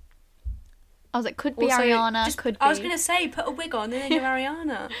 I was like, could be also, Ariana, could be. I was going to say, put a wig on and then you're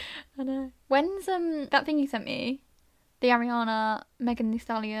Ariana. I know. When's that thing you sent me? The Ariana, Megan Thee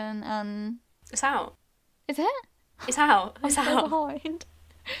Stallion, and... It's out. Is it? It's out. I'm so behind.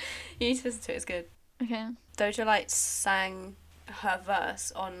 You need to listen to it, it's good. Okay. Doja sang her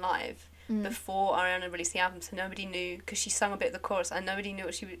verse on live before Ariana released the album, so nobody knew, because she sung a bit of the chorus and nobody knew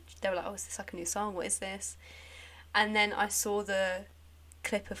what they were like, oh, is this like a new song? What is this? And then I saw the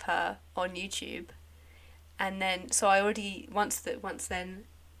clip of her on YouTube, and then, so I already, once then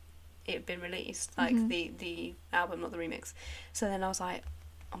it had been released, like the album, not the remix, so then I was like,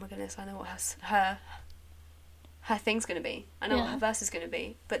 oh my goodness, I know what her thing's going to be. I know what her verse is going to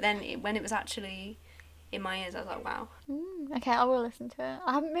be. But then when it was actually in my ears, I was like, wow. Okay, I will listen to it.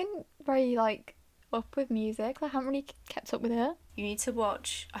 I haven't been very, like, up with music. I haven't really kept up with it. You need to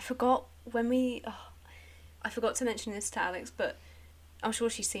watch... I forgot to mention this to Alex, but I'm sure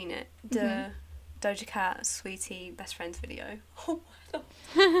she's seen it. The Doja Cat, Sweetie, Best Friends video. Oh my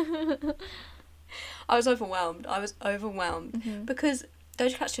God. I was overwhelmed. Because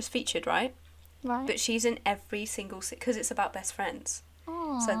Doja Cat's just featured, right? Right. But she's in every single... Because it's about best friends.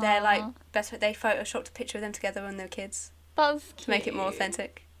 Aww. So they're like... They photoshopped a picture of them together when they were kids. That's cute. To make it more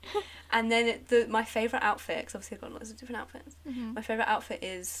authentic. And then my favourite outfit, because obviously I've got lots of different outfits. My favourite outfit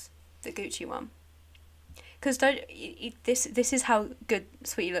is the Gucci one. Because this is how good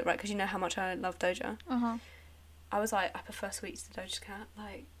Sweetie looked, right? Because you know how much I love Doja. I was like, I prefer Sweetie to Doja Cat.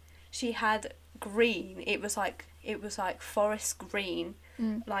 Like, she had green. It was like forest green.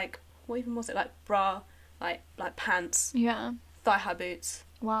 Like, what even was it? Like bra, like pants. Yeah. Thigh-high boots.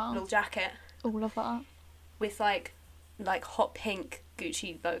 Wow. Little jacket. All of that. With like hot pink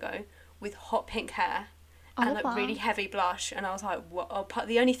Gucci logo with hot pink hair and like really heavy blush, and I was like, what? Oh,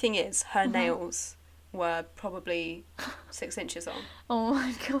 the only thing is her nails were probably 6 inches long. Oh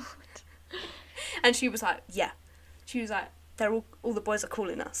my god. And she was like, yeah. She was like, they're all the boys are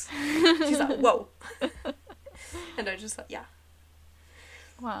calling us. She's like, whoa. And I was just like, yeah.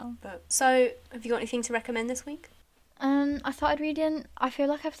 Wow. So, have you got anything to recommend this week? I started reading. I feel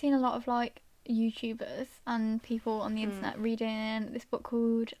like I've seen a lot of like YouTubers and people on the internet reading this book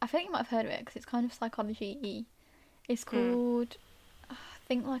called, I think you might have heard of it because it's kind of psychology-y. It's called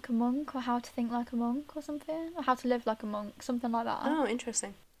Think Like a Monk, or How to Think Like a Monk, or something, or How to Live Like a Monk, something like that. Oh,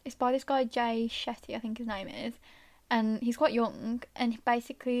 interesting. It's by this guy Jay Shetty, I think his name is, and he's quite young, and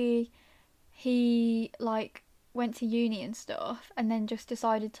basically he like went to uni and stuff, and then just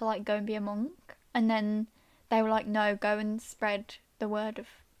decided to like go and be a monk, and then they were like, no, go and spread the word of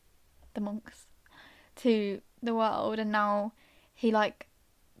the monks to the world, and now he like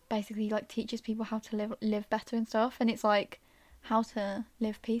basically like teaches people how to live better and stuff, and it's like how to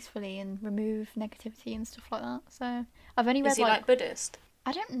live peacefully and remove negativity and stuff like that. So I've only read. Is he like Buddhist?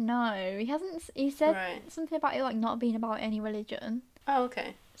 I don't know. He said something about it like not being about any religion. Oh,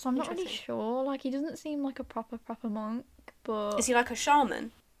 okay. So I'm not really sure. Like, he doesn't seem like a proper monk, but... Is he like a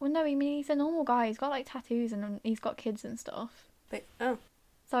shaman? Well, no, I mean, he's a normal guy. He's got, like, tattoos and he's got kids and stuff. But, oh.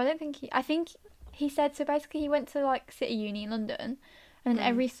 So I don't think I think he said, so basically he went to, like, City Uni in London, and then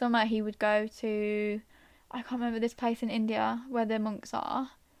every summer he would go to, I can't remember this place in India where the monks are,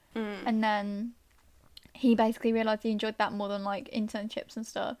 and then he basically realised he enjoyed that more than, like, internships and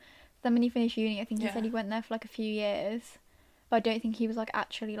stuff. Then when he finished uni, I think he Yeah. said he went there for like a few years, but I don't think he was like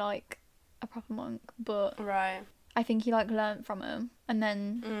actually like a proper monk. But Right. I think he like learnt from him, and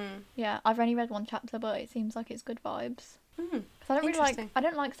then yeah, I've only read one chapter, but it seems like it's good vibes. Mm. Because I don't really like, Interesting. I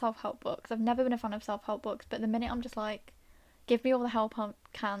don't like self-help books. I've never been a fan of self-help books, but the minute I'm just like, give me all the help I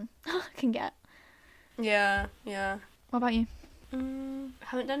can get. Yeah. Yeah. What about you?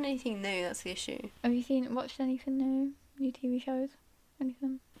 Haven't done anything new. That's the issue. Have you watched anything new TV shows,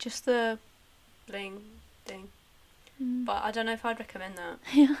 anything? Just the bling thing. Mm. But I don't know if I'd recommend that.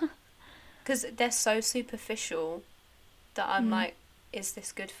 Yeah. Because they're so superficial that I'm Mm. like, is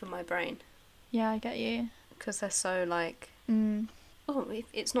this good for my brain? Yeah, I get you. Because they're so like, Mm. oh,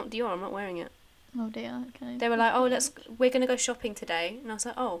 it's not Dior, I'm not wearing it. Oh dear. Okay. They were like, oh, we're going to go shopping today. And I was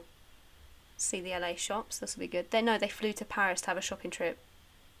like, oh, see the LA shops, this will be good. They flew to Paris to have a shopping trip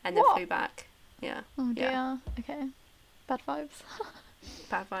and then What? flew back. Yeah, Oh dear. Yeah. Okay. Bad vibes.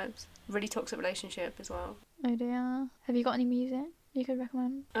 bad vibes. Really toxic relationship as well. Oh dear. Have you got any music you could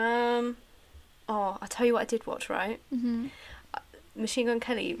recommend? Oh, I'll tell you what I did watch, right? Mhm. Machine Gun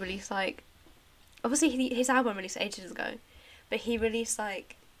Kelly released like, obviously his album released ages ago, but he released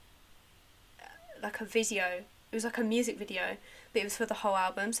like a video. It was like a music video, but it was for the whole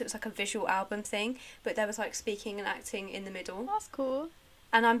album, so it was like a visual album thing, but there was like speaking and acting in the middle. That's cool.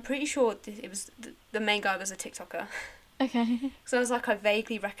 And I'm pretty sure it was the main guy was a TikToker. Okay. So I was like, I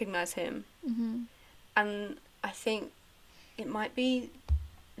vaguely recognise him, Mhm. and I think it might be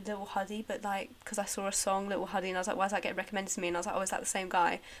Lil Huddy, but like, because I saw a song Lil Huddy and I was like, why does that get recommended to me? And I was like, oh, is that the same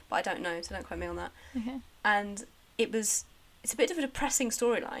guy? But I don't know, so don't quote me on that. Okay. And it's a bit of a depressing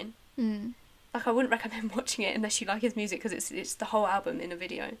storyline. Mm. Like, I wouldn't recommend watching it unless you like his music, because it's the whole album in a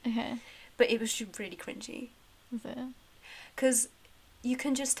video. Okay. But it was just really cringy, Is it? because you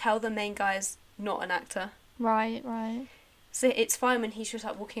can just tell the main guy's not an actor. Right. Right. So it's fine when he's just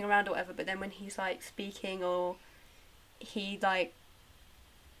like walking around or whatever, but then when he's like speaking, or he like,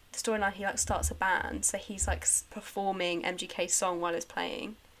 the storyline, he like starts a band, so he's like performing MGK's song while it's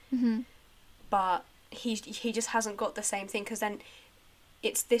playing, Mhm. but he just hasn't got the same thing, because then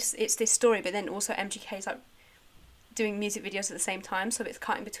it's this story, but then also MGK's like doing music videos at the same time, so it's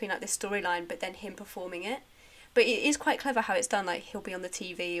cutting between like this storyline but then him performing it. But it is quite clever how it's done, like he'll be on the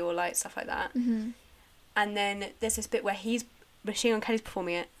TV or like stuff like that. Mhm. And then there's this bit where Machine Gun Kelly's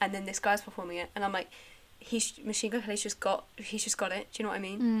performing it, and then this guy's performing it, and I'm like, Machine Gun Kelly's just got it. Do you know what I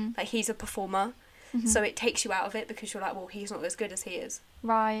mean? Mm. Like, he's a performer, Mhm. so it takes you out of it, because you're like, well, he's not as good as he is.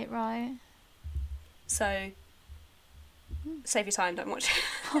 Right. Right. So save your time, don't watch it.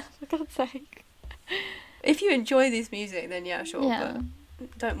 Oh, for God's sake. If you enjoy this music, then yeah, sure, Yeah.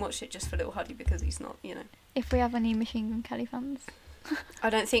 but don't watch it just for Little Huddy, because he's not, you know. If we have any Machine Gun Kelly fans, I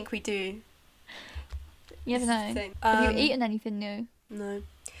don't think we do. you never This is the know. thing. Have you eaten anything new? No.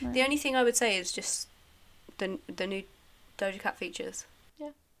 No. The only thing I would say is just the new Doja Cat features.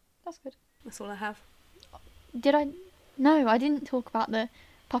 That's good. That's all I have. Did I? No, I didn't talk about the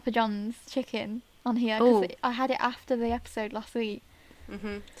Papa John's chicken on here, because Oh. I had it after the episode last week.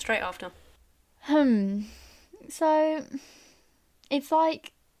 Straight after. So it's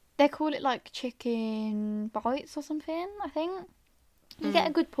like, they call it like chicken bites or something, I think. You get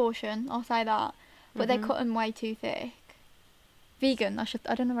a good portion, I'll say that, but they cut them way too thick. Vegan,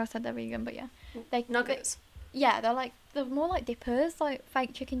 I don't know if I said they're vegan, but yeah. Nuggets. They're more like dippers, like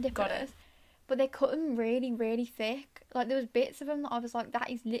fake chicken dippers. Got it. But they cut them really, really thick. Like, there was bits of them that I was like, that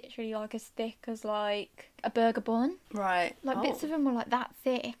is literally like as thick as like a burger bun. Right. Like, bits of them were like that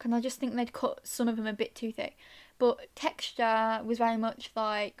thick, and I just think they'd cut some of them a bit too thick. But texture was very much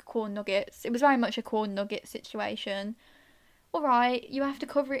like corn nuggets. It was very much a corn nugget situation. Alright, you have to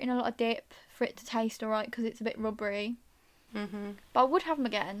cover it in a lot of dip for it to taste alright, because it's a bit rubbery. Mm-hmm. But I would have them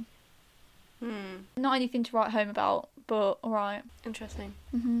again. Not anything to write home about, but alright. Interesting.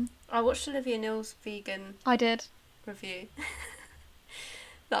 Mm-hmm. I watched Olivia Neal's vegan I did. review.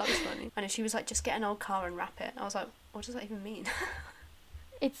 That was funny. And she was like, just get an old car and wrap it. I was like, what does that even mean?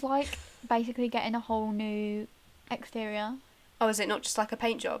 It's like basically getting a whole new exterior. Oh, is it not just like a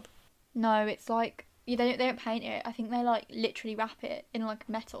paint job? No, it's like, they don't paint it. I think they like literally wrap it in like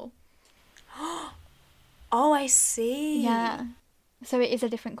metal. Oh, I see. Yeah. So it is a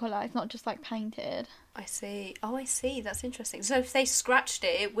different colour. It's not just like painted. I see. Oh, I see. That's interesting. So if they scratched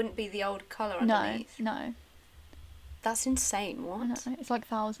it, it wouldn't be the old colour No, underneath. no. That's insane. I What? don't know. It's like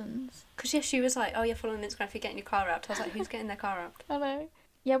thousands. Because yeah, she was like, oh, you're following Instagram if you're getting your car wrapped. I was like, who's getting their car wrapped? I know.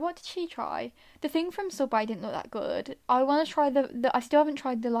 Yeah, what did she try? The thing from Subway didn't look that good. I want to try the I still haven't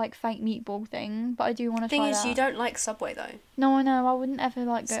tried the like fake meatball thing, but I do want to Thing try is, that. you don't like Subway though. No, I know. I wouldn't ever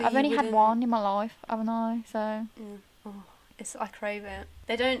like go. So I've you only had wouldn't- one in my life, haven't I? So Oh, I crave it.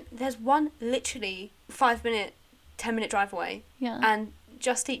 There's one literally 5-minute, 10-minute drive away, Yeah. and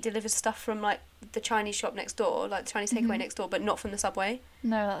Just Eat delivers stuff from like the Chinese shop next door, like the Chinese takeaway next door, but not from the Subway.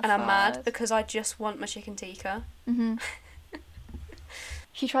 No, that's And I'm mad sad. because I just want my chicken tikka.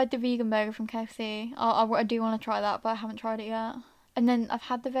 She tried the vegan burger from KFC. I do want to try that, but I haven't tried it yet. And then I've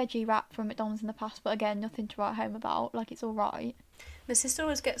had the veggie wrap from McDonald's in the past, but again, nothing to write home about. Like, it's alright. My sister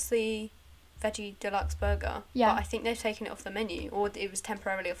always gets the veggie deluxe burger. Yeah. But I think they've taken it off the menu, or it was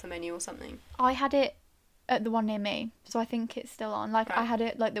temporarily off the menu or something. I had it at the one near me, so I think it's still on. Like, I Right. had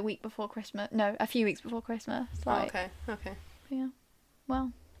it like the week before Christmas. No, a few weeks before Christmas. Like, Oh, okay. yeah.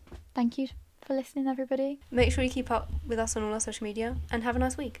 Well, thank you for listening, everybody. Make sure you keep up with us on all our social media, and have a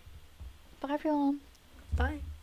nice week. Bye, everyone. Bye.